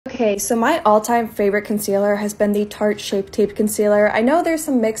Okay, so my all-time favorite concealer has been the Tarte Shape Tape concealer. I know there's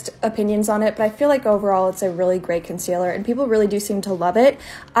some mixed opinions on it, but I feel like overall it's a really great concealer and people really do seem to love it.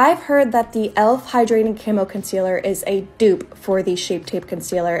 I've heard that the E.L.F. Hydrating Camo Concealer is a dupe for the Shape Tape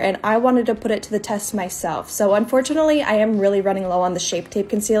concealer, and I wanted to put it to the test myself. So unfortunately, I am really running low on the Shape Tape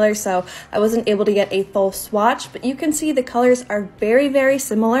concealer, so I wasn't able to get a full swatch, but you can see the colors are very, very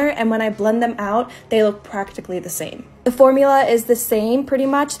similar, and when I blend them out, they look practically the same. The formula is the same pretty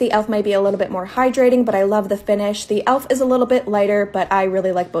much. The E.L.F. might be a little bit more hydrating, but I love the finish. The E.L.F. is a little bit lighter, but I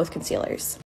really like both concealers.